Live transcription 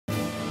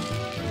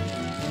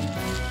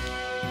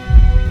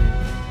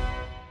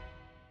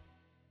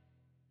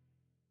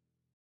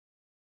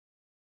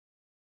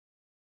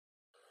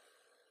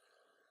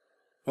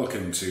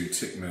Welcome to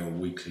Tickmill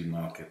Weekly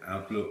Market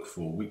Outlook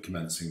for week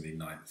commencing the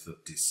 9th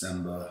of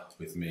December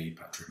with me,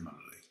 Patrick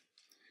Munnelly.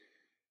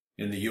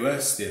 In the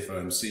US, the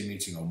FOMC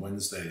meeting on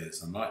Wednesday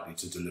is unlikely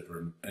to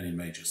deliver any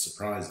major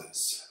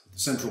surprises. The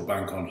central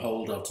bank on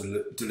hold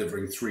after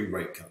delivering 3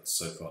 rate cuts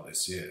so far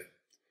this year.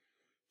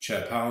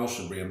 Chair Powell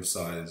should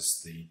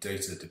re-emphasize the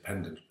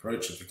data-dependent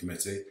approach of the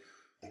committee,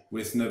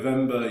 with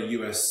November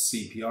US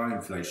CPI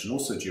inflation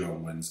also due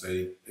on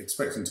Wednesday,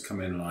 expecting to come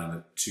in line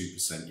at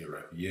 2% year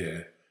over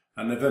year,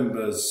 and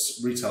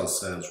November's retail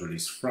sales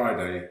release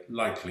Friday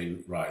likely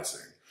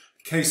rising.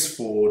 The case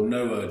for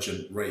no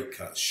urgent rate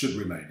cuts should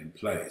remain in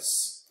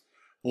place.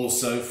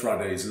 Also,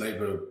 Friday's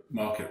labour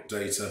market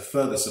data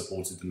further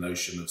supported the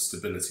notion of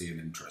stability in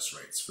interest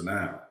rates for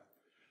now.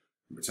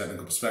 From a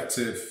technical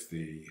perspective,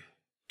 the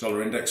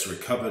dollar index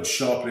recovered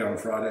sharply on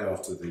Friday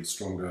after the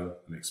stronger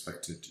than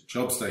expected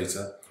jobs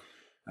data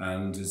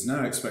and is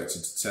now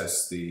expected to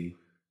test the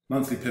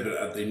monthly pivot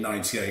at the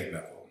 98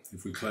 level.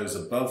 If we close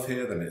above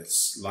here, then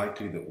it's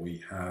likely that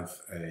we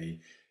have a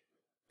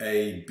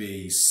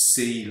B,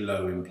 C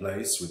low in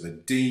place with a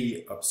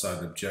D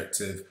upside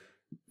objective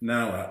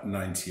now at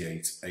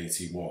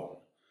 98.81.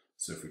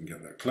 So if we can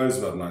get that close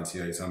above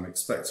 98, I'm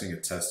expecting a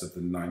test of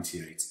the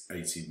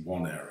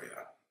 98.81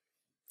 area.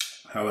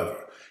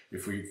 However,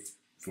 if we,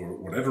 for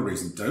whatever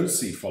reason, don't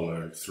see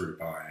follow through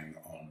buying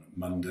on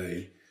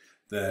Monday,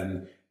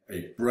 then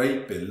a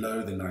break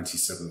below the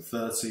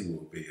 97.30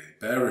 will be a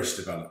bearish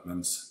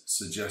development,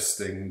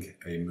 suggesting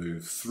a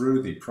move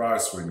through the prior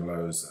swing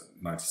lows at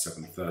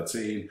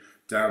 97.13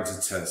 down to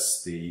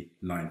test the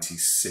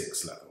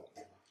 96 level.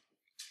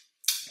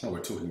 While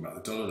we're talking about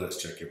the dollar, let's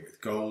check in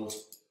with gold.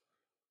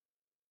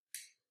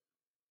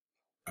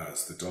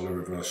 As the dollar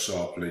reversed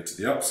sharply to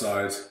the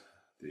upside,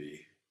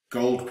 the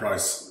gold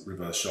price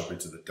reversed sharply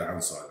to the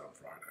downside on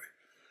Friday.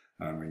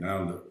 And we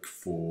now look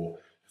for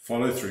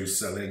follow-through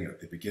selling at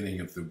the beginning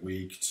of the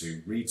week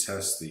to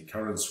retest the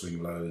current swing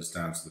lows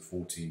down to the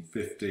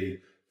 1450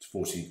 to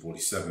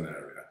 1447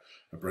 area.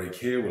 A break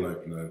here will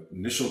open an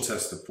initial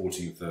test of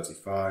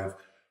 1435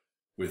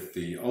 with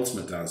the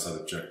ultimate downside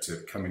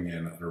objective coming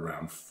in at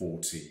around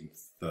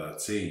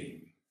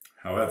 1413.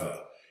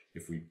 However,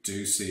 if we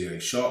do see a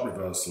sharp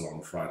reversal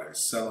on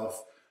Friday's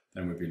sell-off,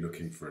 then we'll be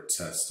looking for a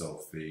test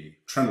of the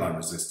trendline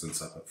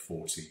resistance up at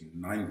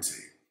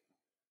 1490.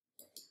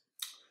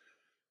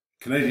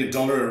 Canadian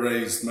dollar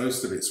erased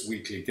most of its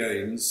weekly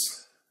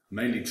gains,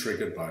 mainly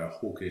triggered by a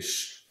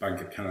hawkish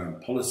Bank of Canada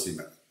policy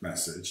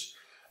message,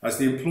 as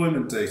the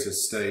employment data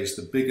staged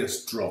the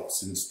biggest drop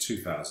since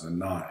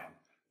 2009.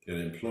 The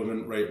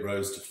unemployment rate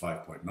rose to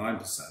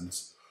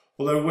 5.9%,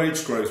 although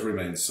wage growth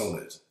remains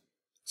solid.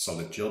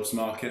 Solid jobs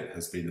market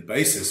has been the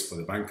basis for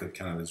the Bank of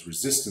Canada's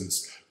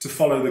resistance to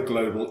follow the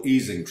global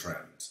easing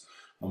trend.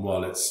 And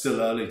while it's still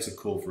early to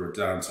call for a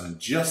downturn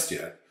just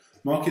yet,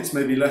 markets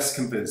may be less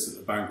convinced that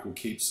the bank will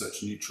keep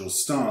such neutral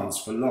stance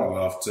for long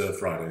after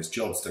Friday's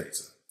jobs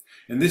data.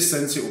 In this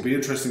sense, it will be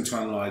interesting to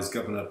analyse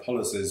Governor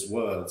Polis's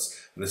words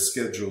at a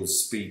scheduled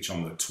speech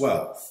on the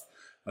 12th.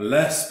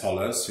 Unless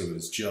Polis, who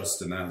has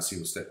just announced he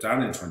will step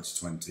down in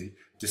 2020,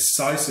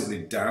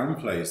 decisively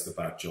downplays the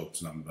bad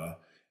jobs number,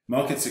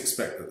 markets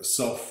expect that the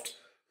soft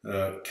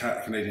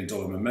Canadian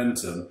dollar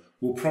momentum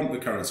will prompt the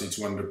currency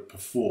to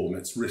underperform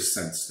its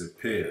risk-sensitive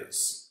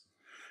peers.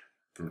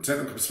 From a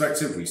technical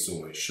perspective, we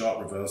saw a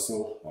sharp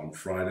reversal on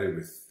Friday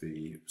with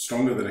the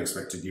stronger than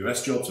expected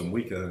US jobs and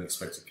weaker than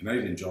expected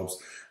Canadian jobs.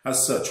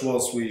 As such,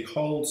 whilst we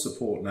hold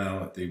support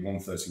now at the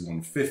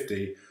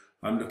 131.50,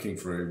 I'm looking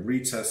for a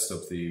retest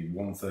of the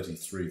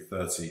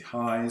 133.30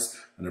 highs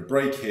and a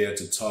break here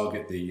to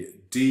target the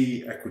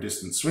D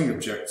equidistant swing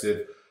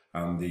objective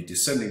and the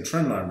descending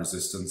trendline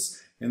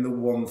resistance in the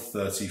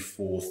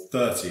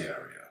 134.30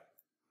 area.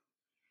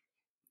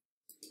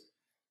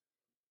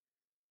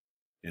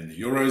 In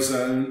the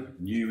Eurozone,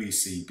 new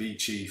ECB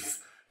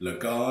chief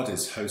Lagarde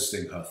is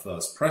hosting her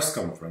first press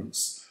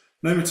conference.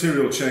 No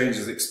material change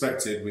is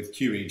expected, with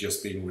QE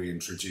just being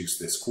reintroduced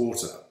this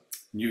quarter.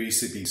 New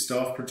ECB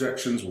staff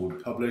projections will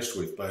be published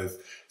with both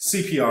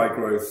CPI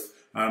growth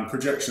and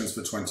projections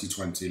for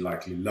 2020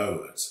 likely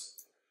lowered.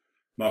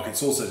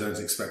 Markets also don't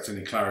expect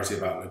any clarity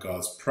about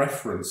Lagarde's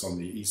preference on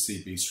the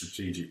ECB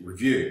strategic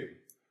review.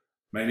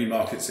 Mainly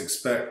markets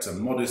expect a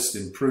modest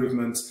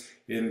improvement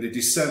in the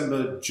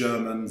December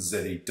German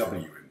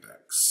ZEW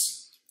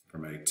index.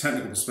 From a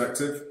technical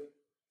perspective,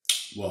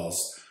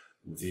 whilst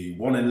the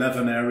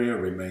 111 area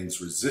remains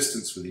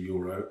resistance for the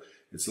euro,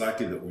 it's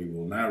likely that we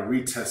will now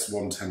retest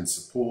 110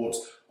 support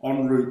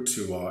en route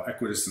to our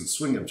equidistant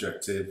swing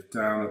objective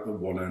down at the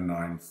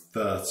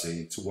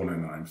 109.30 to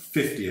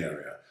 109.50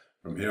 area.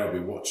 From here, I'll be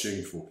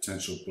watching for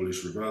potential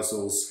bullish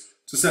reversals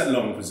to set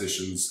long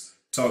positions,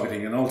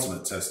 targeting an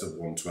ultimate test of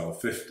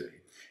 112.50.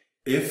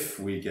 If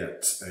we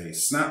get a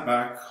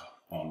snapback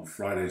on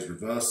Friday's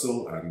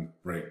reversal and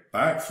break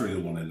back through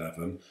the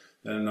 111,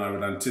 then I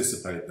would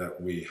anticipate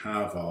that we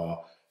have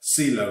our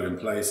C low in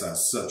place.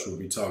 As such, we'll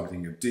be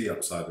targeting a D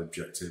upside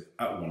objective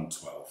at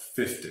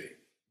 112.50.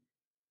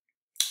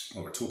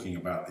 While we're talking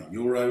about the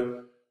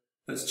euro,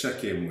 Let's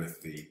check in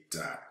with the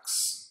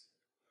DAX.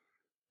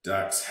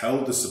 DAX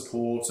held the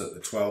support at the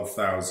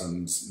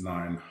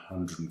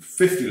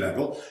 12,950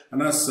 level,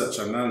 and as such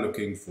I'm now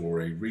looking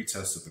for a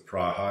retest of the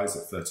prior highs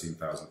at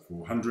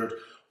 13,400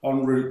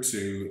 en route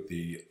to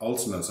the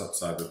ultimate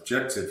upside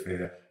objective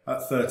here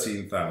at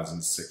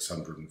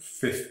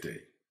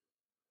 13,650.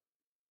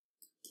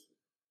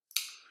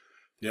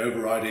 The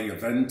overriding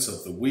event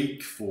of the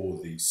week for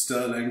the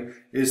sterling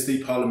is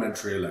the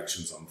parliamentary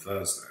elections on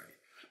Thursday.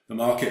 The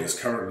market is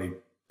currently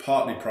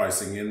partly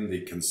pricing in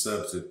the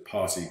Conservative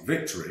Party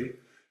victory.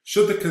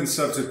 Should the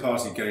Conservative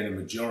Party gain a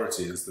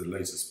majority, as the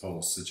latest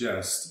polls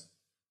suggest,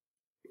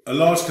 a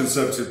large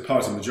Conservative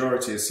Party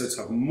majority is said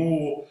to have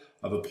more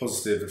of a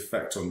positive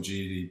effect on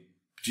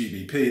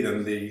GDP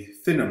than the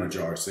thinner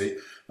majority,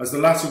 as the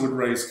latter would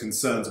raise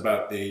concerns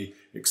about the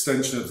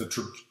extension of the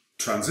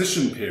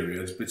transition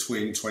period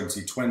between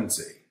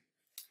 2020.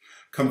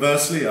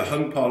 Conversely, a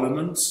hung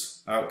parliament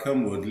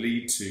outcome would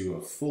lead to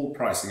a full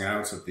pricing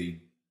out of the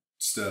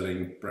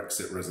sterling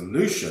Brexit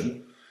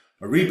resolution,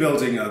 a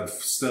rebuilding of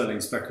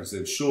sterling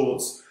speculative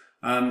shorts,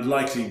 and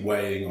likely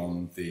weighing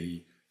on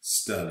the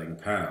sterling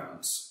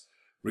pounds.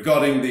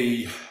 Regarding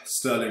the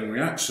sterling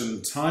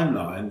reaction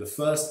timeline, the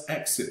first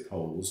exit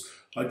polls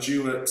are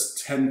due at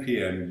 10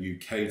 p.m.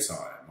 UK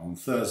time on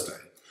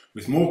Thursday,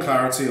 with more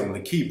clarity on the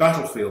key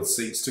battlefield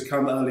seats to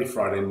come early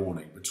Friday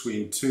morning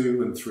between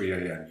 2 and 3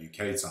 a.m.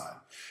 UK time.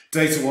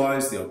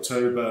 Data-wise, the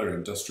October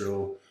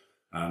industrial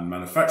and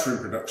manufacturing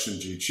production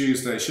due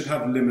Tuesday should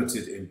have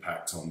limited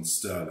impact on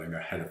sterling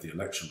ahead of the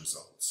election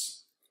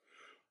results.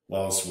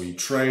 Whilst we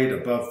trade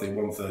above the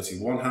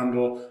 131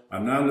 handle,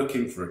 I'm now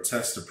looking for a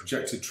test of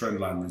projected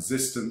trendline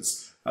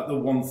resistance at the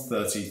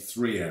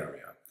 133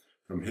 area.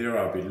 From here,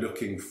 I'll be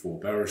looking for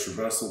bearish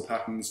reversal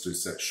patterns to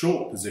set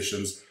short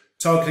positions,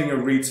 targeting a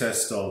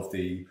retest of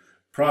the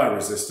prior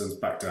resistance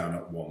back down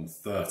at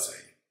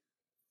 130.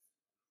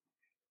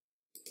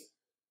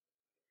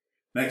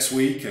 Next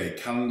week, a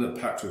calendar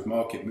packed with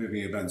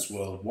market-moving events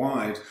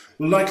worldwide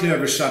will likely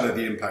overshadow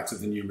the impact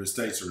of the numerous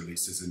data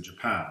releases in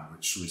Japan,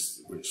 which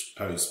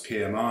post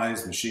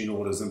PMIs, machine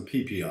orders and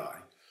PPI.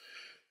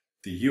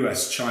 The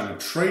US-China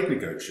trade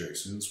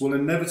negotiations will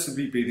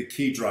inevitably be the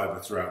key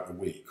driver throughout the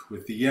week,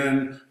 with the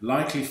yen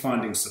likely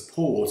finding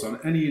support on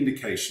any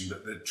indication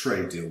that the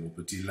trade deal will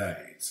be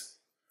delayed.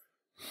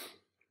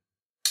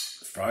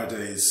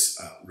 Friday's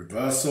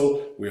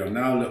reversal, we are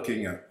now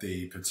looking at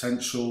the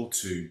potential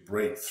to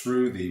break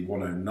through the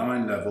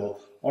 109 level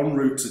en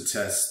route to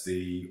test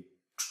the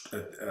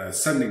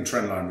ascending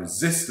trendline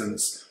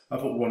resistance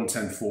up at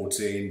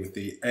 110.14 with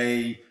the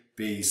A,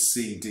 B,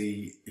 C,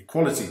 D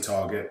equality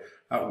target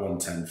at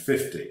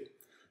 110.50.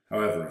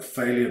 However, a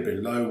failure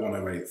below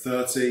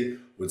 108.30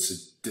 would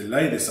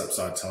delay this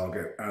upside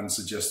target and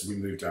suggest we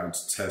move down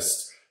to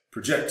test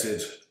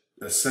projected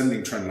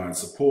ascending trendline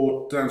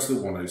support down to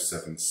the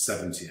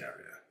 107.70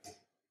 area.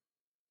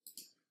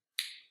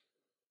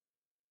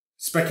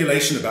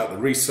 Speculation about the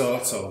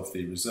restart of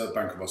the Reserve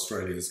Bank of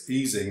Australia's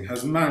easing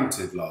has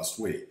mounted last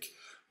week,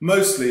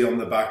 mostly on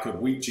the back of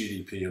weak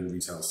GDP and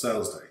retail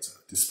sales data,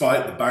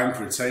 despite the bank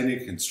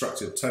retaining a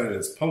constructive tone in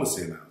its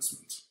policy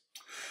announcement.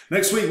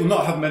 Next week will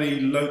not have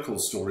many local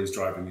stories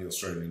driving the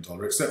Australian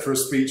dollar, except for a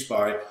speech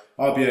by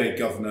RBA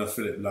Governor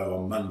Philip Lowe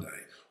on Monday,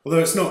 although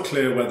it's not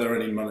clear whether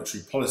any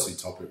monetary policy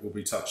topic will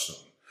be touched on.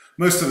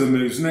 Most of the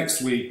moves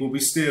next week will be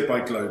steered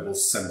by global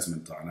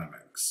sentiment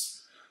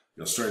dynamics.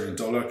 The Australian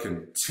dollar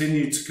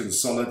continued to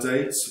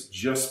consolidate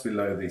just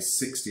below the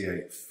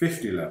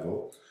 68.50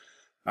 level.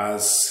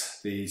 As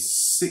the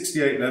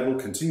 68 level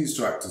continues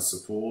to act as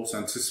support,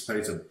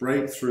 anticipate a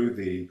break through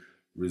the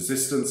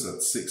resistance at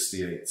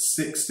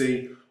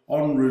 68.60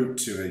 en route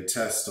to a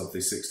test of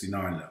the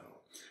 69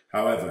 level.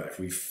 However, if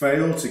we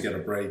fail to get a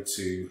break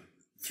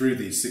through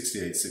the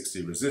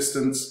 68.60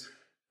 resistance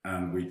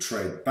and we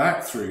trade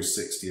back through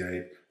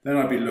 68, then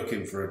I'd be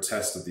looking for a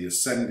test of the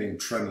ascending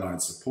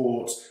trendline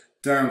support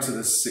down to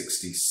the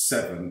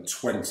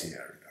 67.20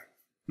 area.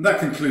 And that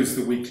concludes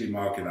the weekly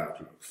market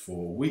outlook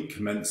for week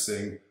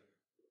commencing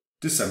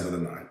December the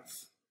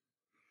 9th.